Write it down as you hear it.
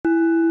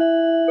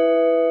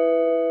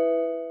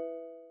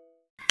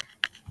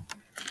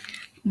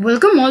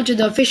Welcome all to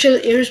the official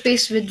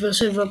Aerospace with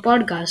Vasurva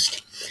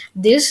podcast.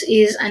 This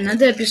is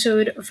another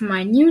episode of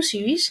my new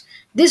series,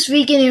 This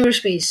Week in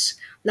Aerospace.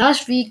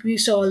 Last week we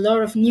saw a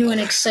lot of new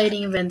and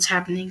exciting events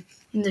happening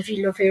in the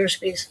field of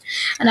aerospace,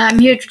 and I'm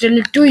here to tell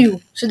it to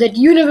you so that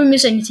you never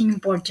miss anything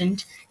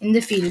important in the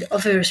field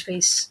of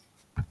aerospace.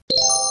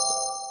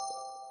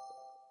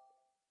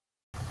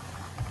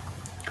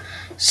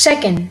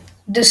 Second,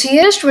 the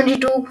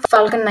CRS-22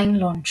 Falcon 9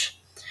 launch.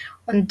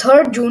 On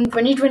 3rd June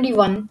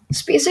 2021,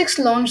 SpaceX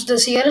launched the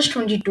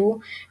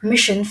CRS-22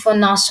 mission for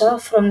NASA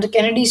from the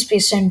Kennedy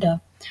Space Center.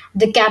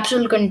 The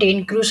capsule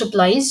contained crew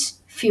supplies,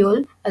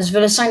 fuel, as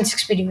well as science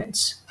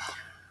experiments.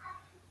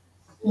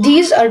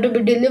 These are to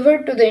be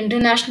delivered to the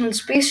International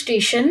Space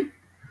Station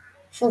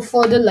for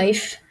further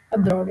life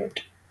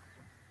abroad.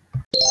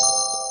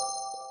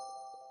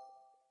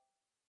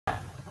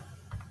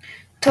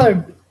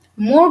 Third,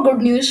 more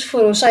good news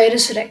for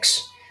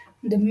OSIRIS-REx.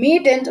 The May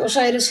 10th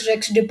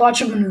OSIRIS-REx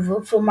departure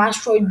maneuver from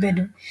asteroid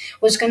Bennu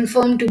was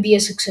confirmed to be a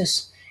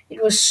success.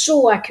 It was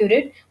so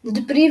accurate that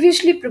the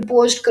previously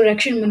proposed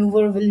correction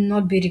maneuver will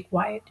not be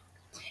required.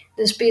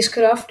 The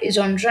spacecraft is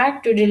on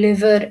track to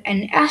deliver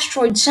an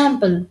asteroid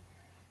sample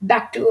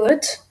back to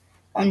Earth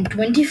on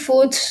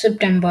 24th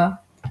September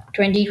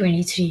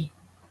 2023.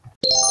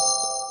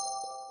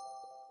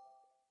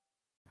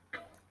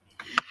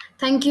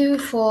 Thank you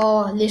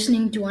for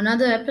listening to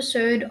another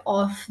episode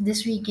of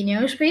This Week in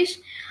Aerospace.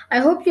 I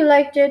hope you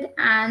liked it,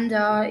 and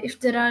if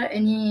there are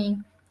any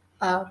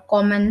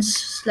comments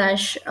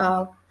slash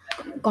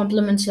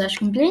compliments slash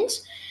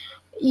complaints,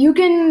 you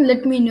can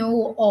let me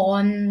know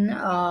on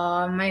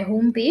my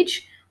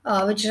homepage,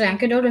 which is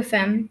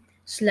anchor.fm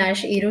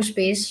slash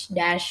aerospace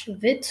dash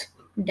with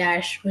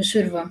dash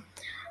Vasurva.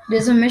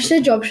 There's a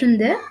message option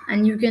there,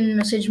 and you can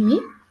message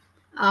me.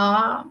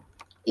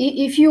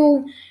 If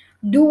you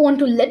do want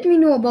to let me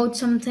know about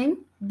something,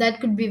 that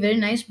could be very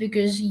nice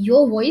because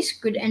your voice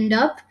could end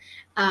up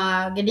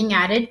getting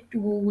added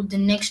to the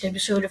next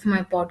episode of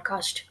my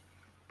podcast.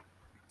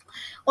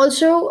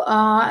 Also,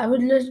 I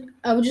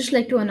would just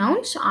like to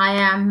announce I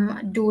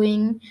am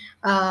doing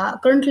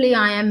currently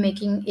I am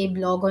making a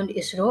blog on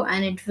ISRO,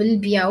 and it will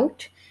be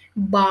out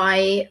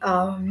by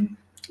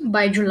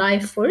July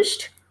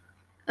 1st.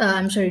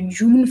 I'm sorry,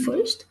 June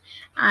 1st,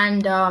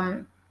 and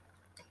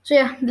so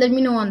yeah, let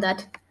me know on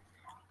that.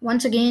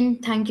 Once again,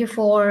 thank you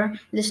for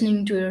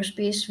listening to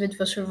Aerospace with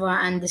Vasurva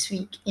and This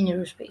Week in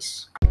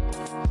Aerospace.